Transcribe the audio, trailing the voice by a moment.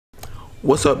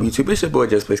What's up, YouTube? It's your boy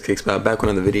Just Plays Kicks back with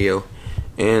another video,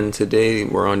 and today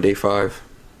we're on day 5.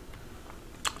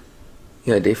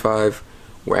 Yeah, day 5.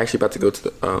 We're actually about to go to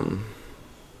the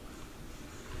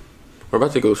we're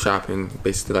about to go shopping,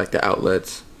 basically like the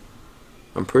outlets.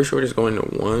 I'm pretty sure we're just going to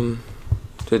one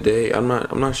today. I'm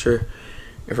not sure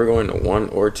if we're going to 1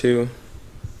 or 2,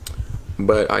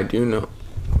 but I do know.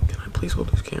 Can I please hold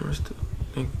these cameras?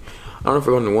 I don't know if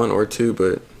we're going to 1 or 2,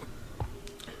 but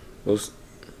we'll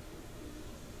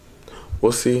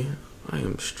see. I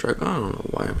am struggling. I don't know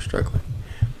why I'm struggling.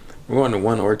 We're going to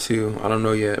 1 or 2. I don't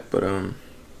know yet, but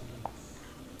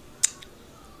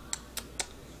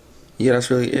yeah, that's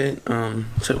really it.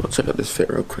 Check out this fit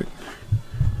real quick.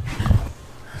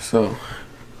 So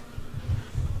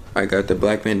I got the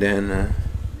black bandana,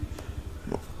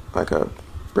 like a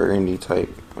burgundy type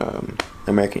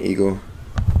American Eagle,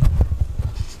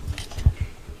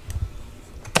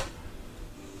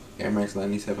 Air Max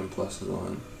 97 Plus is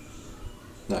on.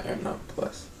 Not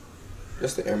Plus.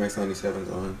 Just the Air Max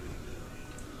 97s on.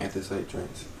 Anthracite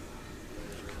joints.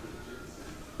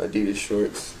 Adidas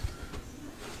shorts.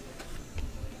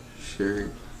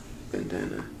 Shirt.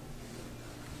 Bandana.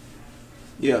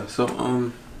 Yeah, so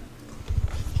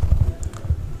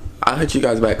I'll hit you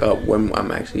guys back up when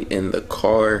I'm actually in the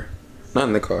car. Not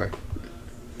in the car.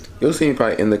 You'll see me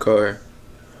probably in the car,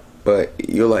 but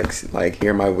you'll like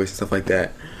hear my voice and stuff like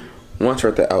that once we're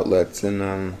at the outlets,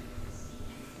 and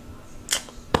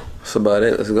that's about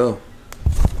it. Let's go.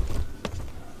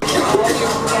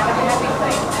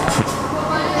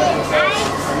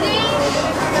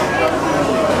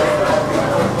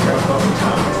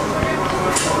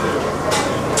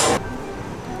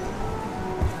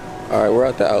 Alright, we're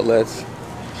at the outlets.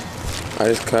 I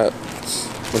just went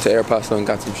to Aeropostale and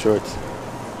got some shorts.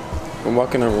 I'm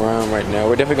walking around right now.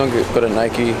 We're definitely gonna go to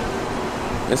Nike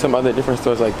and some other different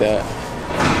stores like that.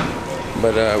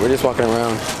 But we're just walking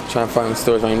around trying to find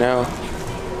stores right now.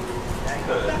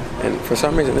 And for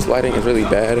some reason this lighting is really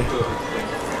bad.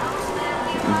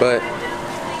 But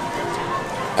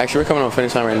actually we're coming on the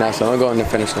finish line right now, so I'm gonna go on the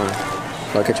finish line.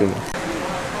 I'll catch you.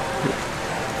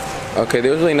 Okay,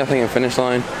 there was really nothing in finish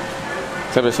line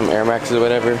except for some Air Maxes or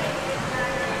whatever.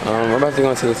 We're about to go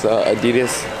into this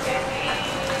Adidas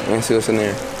and see what's in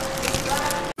there.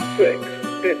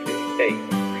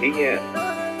 6:58 p.m.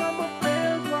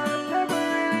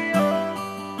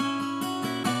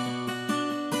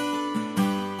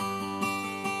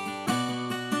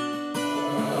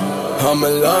 I'm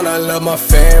alone, I love my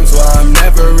fam, so I'm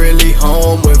never really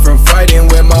home. Went from fighting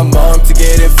with my mom to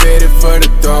getting fitted for the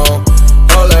throne.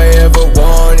 All I ever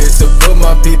want is to put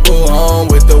my people on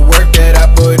with the work that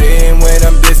I put in when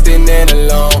I'm distant and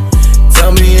alone.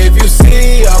 Tell me if you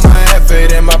see all my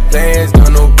effort and my plans.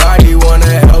 Don't nobody wanna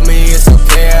help me, it's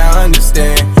okay, I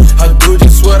understand. I'll do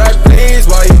just what I please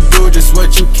while you do just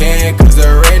what you can, cause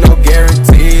there ain't no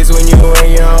guarantees when you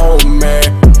ain't your own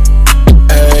man.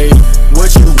 Ay,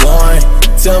 what you want?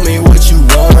 Tell me what you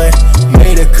want.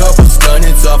 Made a couple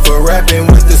stunts off of rapping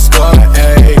with the squad.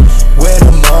 Ay, when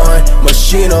I'm on,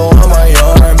 Machino on my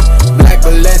arm, black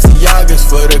Balenciagas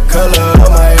for the color of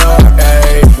my art.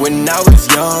 Ay, when I was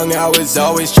young, I was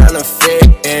always trying to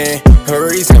fit in. A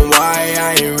reason why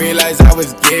I didn't realize I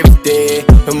was gifted.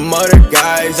 Them other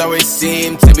guys always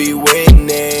seem to be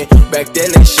winning. Back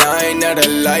then they shine, now the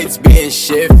lights being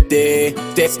shifted.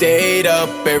 They stayed up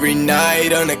every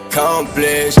night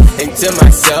unaccomplished. And to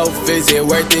myself, is it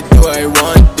worth it? Do I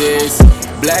want this?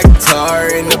 Black tar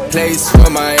in the place where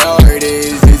my art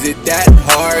is. Is it that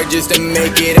hard just to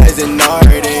make it as an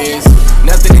artist?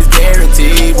 Nothing is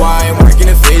guaranteed, why I'm working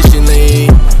efficiently.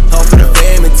 Hope for the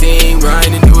family team,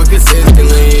 grind and do it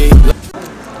consistently.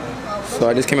 So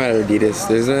I just came out of Adidas.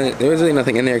 There was really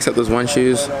nothing in there except those one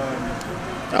shoes.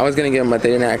 I was gonna get them, but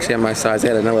they didn't actually have my size. They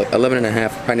had another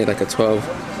 11.5. Probably need like a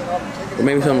 12, or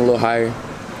maybe something a little higher,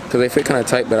 because they fit kind of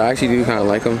tight. But I actually do kind of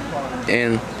like them,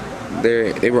 and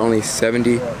they were only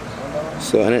 70.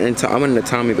 So I went into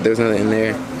Tommy, but there was nothing in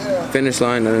there. Finish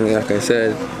line, nothing, like I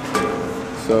said.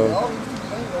 So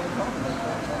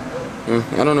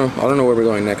I don't know where we're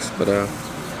going next, but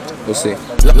we'll see.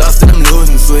 Lost and I'm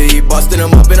losing sleep, busting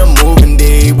them up and I'm moving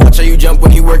deep. Watch how you jump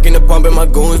when you work in the pump, and my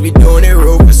goons be doing it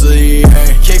ruthlessly.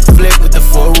 Hey, kick flip with the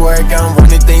footwork, I'm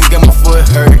running things, got my foot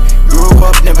hurt. Grew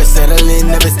up, never settling,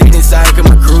 never stayed inside, cause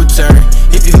my crew turn.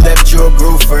 If you left, you a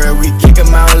groofer, we kick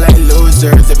them out like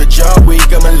losers. If it's your week,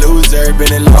 I'm a loser.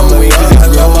 Been a long week, cause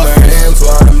it's love my fam, so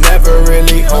I'm never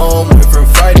really home. Went from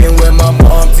fighting with my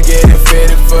mom to getting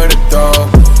fitted for the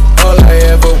throne. All I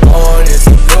ever want is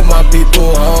to put my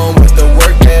people on with the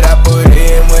work that I put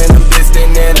in when I'm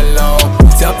distant and alone.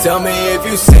 Tell me if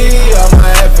you see all my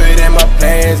effort and my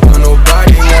plans. Don't nobody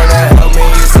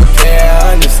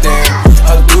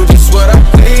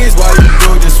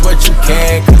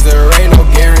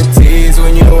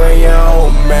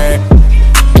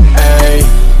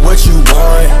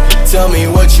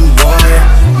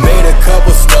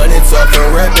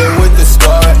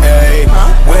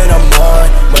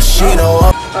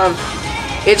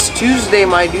It's Tuesday,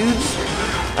 my dudes.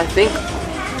 I think.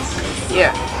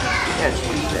 Yeah. Yeah, it's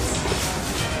Tuesday.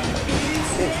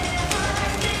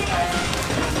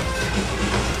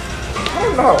 I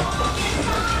don't know.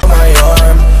 My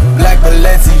arm, black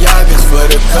Balenciagas for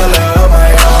the color of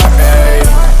my arm, hey.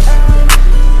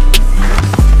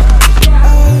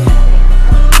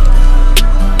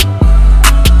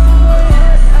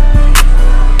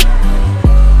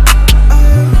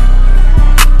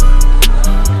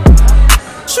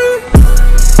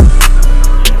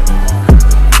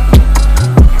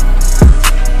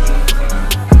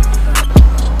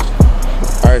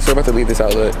 Alright, so we're about to leave this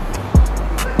outlet.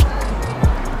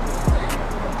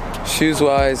 Shoes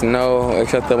wise, no,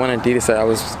 except the one Adidas that I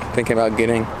was thinking about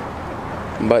getting,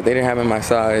 but they didn't have in my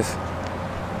size.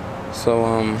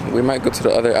 So we might go to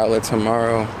the other outlet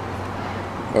tomorrow,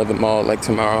 or the mall like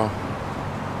tomorrow,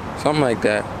 something like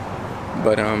that.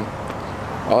 But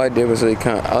all I did was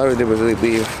really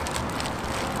leave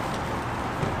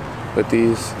with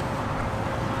these.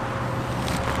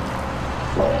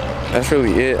 That's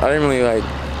really it. I didn't really like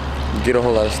get a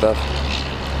whole lot of stuff.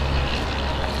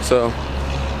 So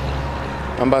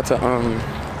I'm about to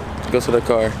go to the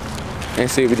car and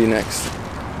see what we do next.